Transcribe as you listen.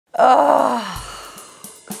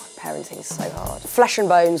Parenting is so hard. Flesh and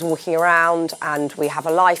bones walking around, and we have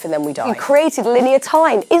a life and then we die. You created linear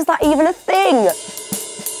time. Is that even a thing?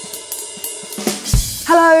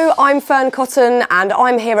 Hello, I'm Fearne Cotton, and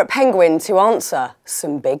I'm here at Penguin to answer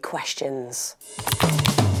some big questions.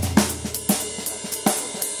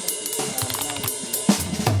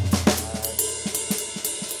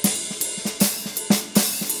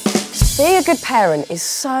 Being a good parent is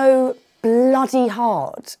so bloody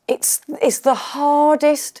hard. It's the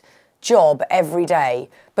hardest job every day,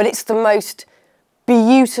 but it's the most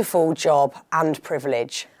beautiful job and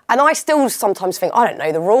privilege. And I still sometimes think, I don't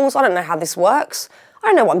know the rules, I don't know how this works, I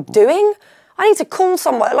don't know what I'm doing. I need to call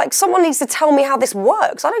someone, like someone needs to tell me how this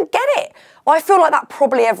works. I don't get it. I feel like that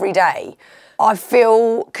probably every day. I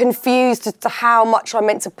feel confused as to how much I'm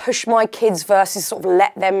meant to push my kids versus sort of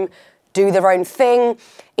let them do their own thing.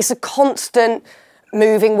 It's a constant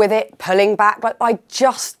moving with it, pulling back. Like, I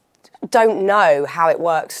just don't know how it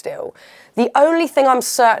works still. The only thing I'm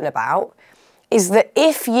certain about is that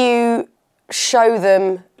if you show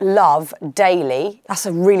them love daily, that's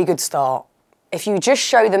a really good start. If you just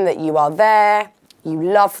show them that you are there, you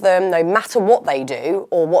love them, no matter what they do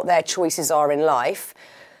or what their choices are in life,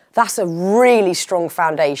 that's a really strong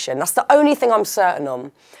foundation. That's the only thing I'm certain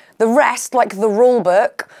on. The rest, like the rule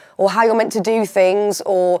book or how you're meant to do things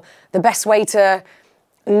or the best way to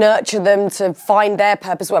nurture them to find their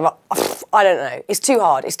purpose, whatever, I don't know. It's too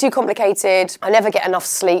hard, it's too complicated. I never get enough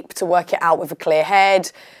sleep to work it out with a clear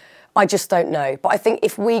head. I just don't know. But I think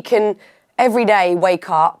if we can every day wake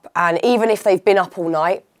up, and even if they've been up all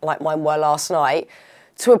night, like mine were last night,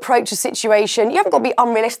 to approach a situation, you haven't got to be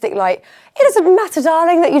unrealistic, like, it doesn't matter,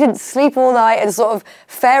 darling, that you didn't sleep all night and sort of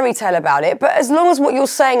fairy tale about it, but as long as what you're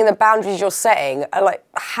saying and the boundaries you're setting are like,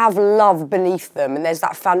 have love beneath them and there's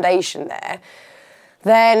that foundation there,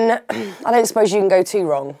 then I don't suppose you can go too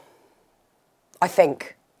wrong, I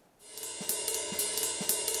think.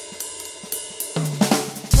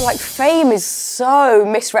 Like, fame is so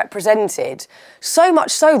misrepresented, so much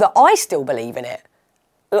so that I still believe in it.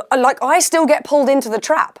 Like, I still get pulled into the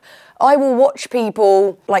trap. I will watch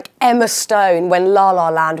people like Emma Stone when La La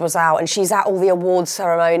Land was out and she's at all the awards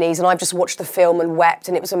ceremonies and I've just watched the film and wept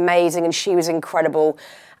and it was amazing and she was incredible.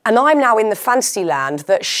 And I'm now in the fantasy land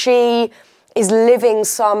that she is living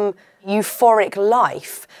some euphoric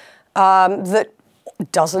life that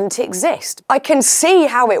doesn't exist. I can see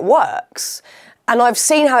how it works. And I've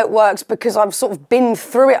seen how it works because I've sort of been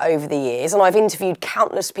through it over the years and I've interviewed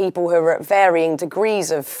countless people who are at varying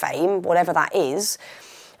degrees of fame, whatever that is.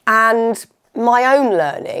 And my own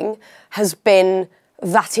learning has been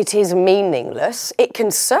that it is meaningless. It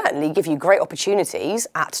can certainly give you great opportunities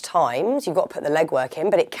at times. You've got to put the legwork in,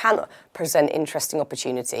 but it can present interesting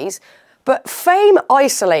opportunities. But fame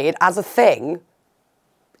isolated as a thing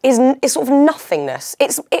is sort of nothingness.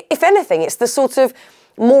 If anything, it's the sort of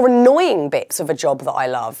more annoying bits of a job that I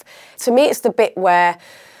love. To me, it's the bit where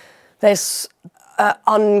there's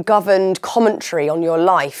ungoverned commentary on your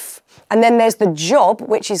life. And then there's the job,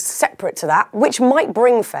 which is separate to that, which might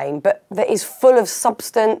bring fame, but that is full of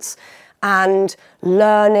substance and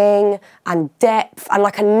learning and depth and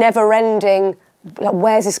like a never-ending, like,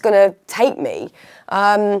 where's this going to take me?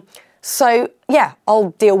 So, yeah, I'll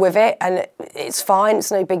deal with it and it's fine,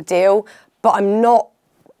 it's no big deal, but I'm not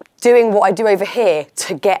doing what I do over here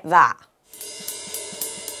to get that.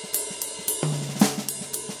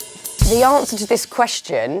 The answer to this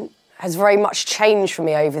question has very much changed for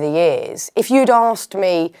me over the years. If you'd asked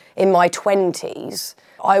me in my 20s,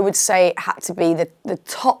 I would say it had to be the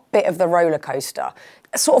top bit of the roller coaster,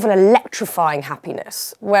 sort of an electrifying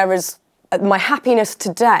happiness, whereas my happiness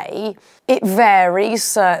today, it varies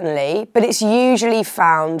certainly, but it's usually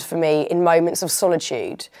found for me in moments of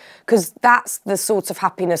solitude, because that's the sort of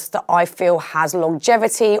happiness that I feel has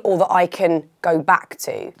longevity or that I can go back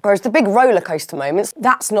to. Whereas the big roller coaster moments,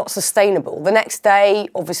 that's not sustainable. The next day,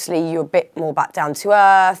 obviously, you're a bit more back down to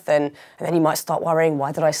earth and then you might start worrying,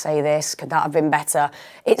 why did I say this? Could that have been better?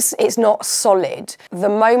 It's not solid. The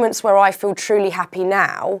moments where I feel truly happy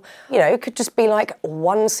now, you know, could just be like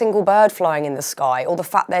one single bird flying in the sky or the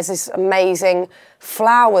fact there's this amazing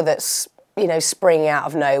flower that's, you know, springing out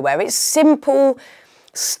of nowhere. It's simple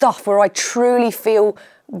stuff where I truly feel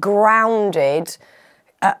grounded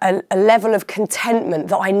at a level of contentment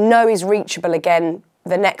that I know is reachable again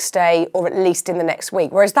the next day or at least in the next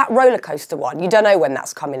week. Whereas that roller coaster one, you don't know when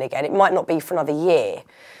that's coming again. It might not be for another year.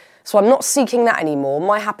 So I'm not seeking that anymore.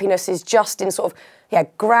 My happiness is just in sort of, yeah,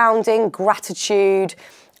 grounding, gratitude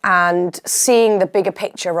and seeing the bigger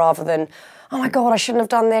picture rather than, oh my God, I shouldn't have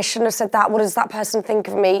done this, shouldn't have said that, what does that person think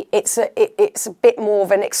of me? It's a bit more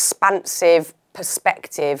of an expansive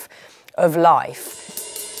perspective of life.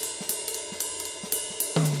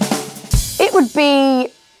 It would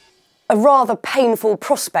be a rather painful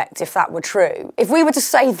prospect if that were true. If we were to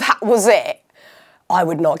say that was it, I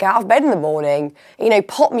would not get out of bed in the morning. You know,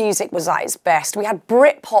 pop music was at its best. We had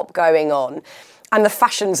Britpop going on, and the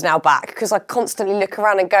fashion's now back, because I constantly look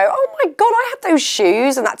around and go, oh my God, I had those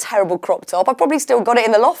shoes and that terrible crop top. I've probably still got it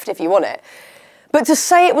in the loft if you want it. But to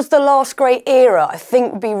say it was the last great era, I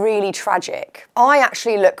think would be really tragic. I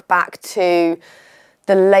actually look back to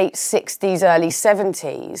the late 60s, early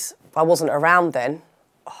 70s. I wasn't around then,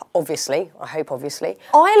 obviously, I hope obviously.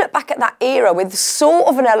 I look back at that era with sort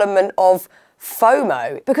of an element of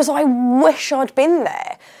FOMO, because I wish I'd been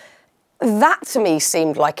there. That to me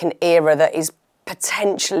seemed like an era that is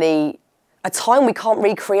potentially a time we can't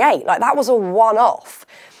recreate. Like, that was a one-off.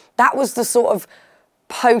 That was the sort of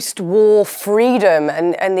post-war freedom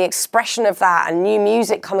and the expression of that, and new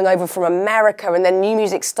music coming over from America, and then new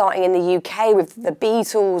music starting in the UK with the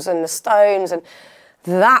Beatles and the Stones, and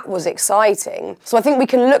that was exciting. So I think we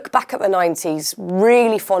can look back at the 90s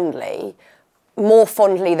really fondly, more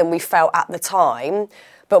fondly than we felt at the time,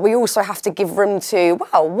 but we also have to give room to,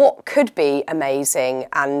 well, what could be amazing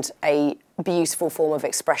and a beautiful form of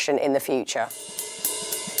expression in the future.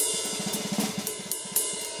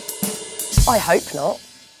 I hope not.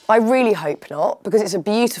 I really hope not, because it's a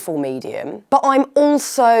beautiful medium. But I'm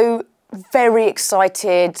also very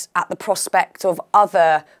excited at the prospect of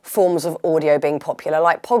other forms of audio being popular,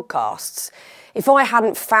 like podcasts. If I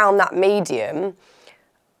hadn't found that medium,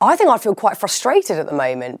 I think I'd feel quite frustrated at the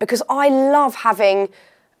moment, because I love having,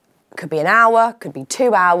 could be an hour, could be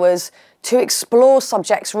 2 hours, to explore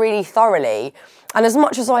subjects really thoroughly. And as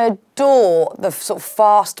much as I adore the sort of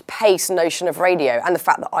fast-paced notion of radio and the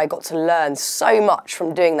fact that I got to learn so much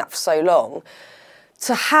from doing that for so long,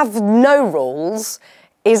 to have no rules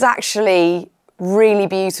is actually really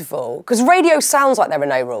beautiful. Because radio sounds like there are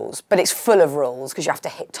no rules, but it's full of rules, because you have to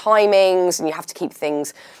hit timings and you have to keep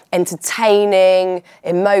things entertaining,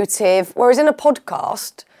 emotive. Whereas in a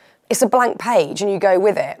podcast, it's a blank page and you go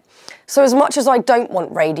with it. So as much as I don't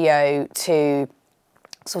want radio to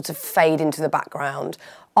sort of fade into the background,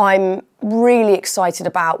 I'm really excited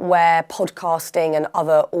about where podcasting and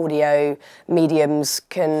other audio mediums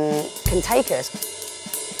can take us.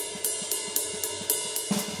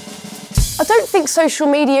 I don't think social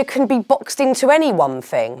media can be boxed into any one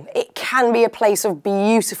thing. It can be a place of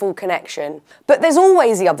beautiful connection. But there's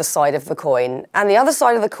always the other side of the coin. And the other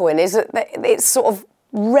side of the coin is that it's sort of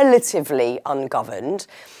relatively ungoverned.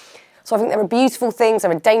 So I think there are beautiful things, there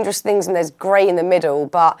are dangerous things, and there's grey in the middle.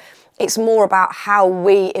 But it's more about how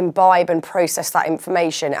we imbibe and process that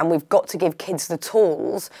information. And we've got to give kids the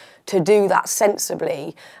tools to do that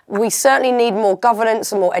sensibly. We certainly need more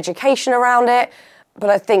governance and more education around it. But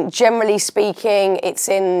I think, generally speaking, it's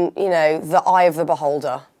in, you know, the eye of the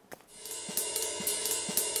beholder.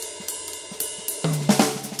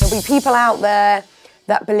 There'll be people out there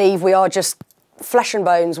that believe we are just flesh and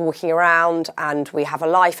bones walking around and we have a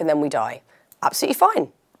life and then we die. Absolutely fine.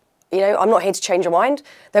 You know, I'm not here to change your mind.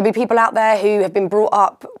 There'll be people out there who have been brought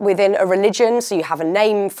up within a religion, so you have a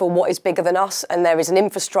name for what is bigger than us, and there is an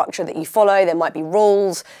infrastructure that you follow, there might be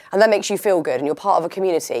rules, and that makes you feel good, and you're part of a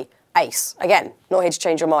community. Ace. Again, not here to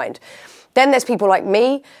change your mind. Then there's people like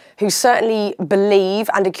me who certainly believe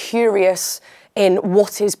and are curious in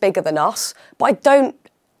what is bigger than us, but I don't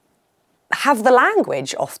have the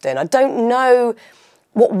language often. I don't know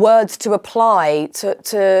what words to apply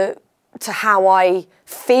to how I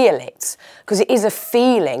feel it, because it is a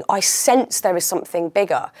feeling. I sense there is something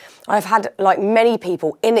bigger. I've had, like many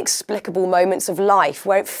people, inexplicable moments of life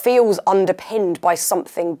where it feels underpinned by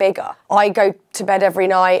something bigger. I go to bed every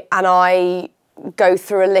night and I go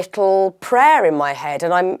through a little prayer in my head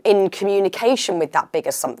and I'm in communication with that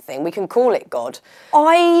bigger something. We can call it God.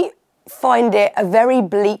 I find it a very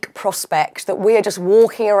bleak prospect that we are just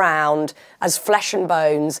walking around as flesh and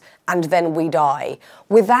bones and then we die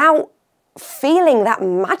without feeling that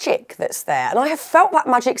magic that's there. And I have felt that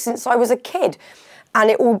magic since I was a kid, and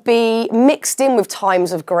it will be mixed in with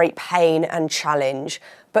times of great pain and challenge,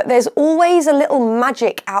 but there's always a little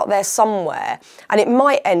magic out there somewhere, and it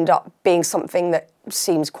might end up being something that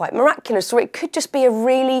seems quite miraculous, or it could just be a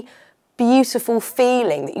really beautiful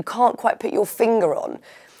feeling that you can't quite put your finger on.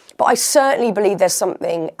 But I certainly believe there's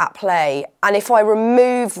something at play, and if I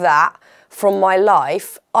remove that from my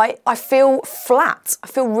life, I feel flat. I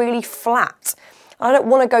feel really flat. I don't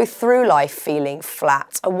want to go through life feeling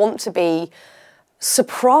flat. I want to be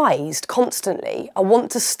surprised constantly. I want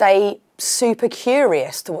to stay super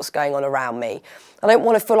curious to what's going on around me. I don't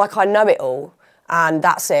want to feel like I know it all and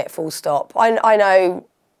that's it, full stop. I know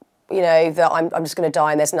you know, that I'm just going to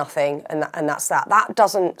die and there's nothing and that's that. That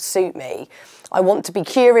doesn't suit me. I want to be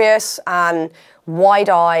curious and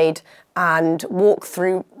wide-eyed and walk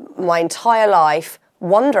through my entire life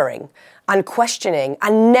wondering and questioning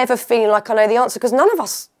and never feeling like I know the answer, because none of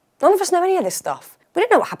us know any of this stuff. We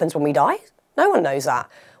don't know what happens when we die. No one knows that.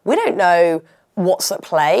 We don't know what's at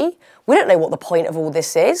play. We don't know what the point of all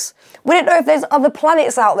this is. We don't know if there's other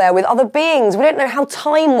planets out there with other beings. We don't know how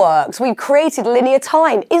time works. We've created linear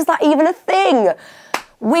time. Is that even a thing?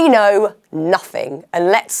 We know nothing, and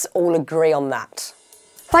let's all agree on that.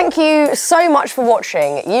 Thank you so much for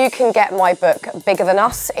watching. You can get my book, Bigger Than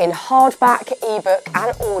Us, in hardback, ebook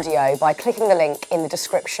and audio by clicking the link in the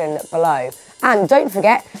description below. And don't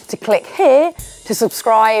forget to click here to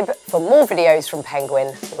subscribe for more videos from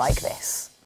Penguin like this.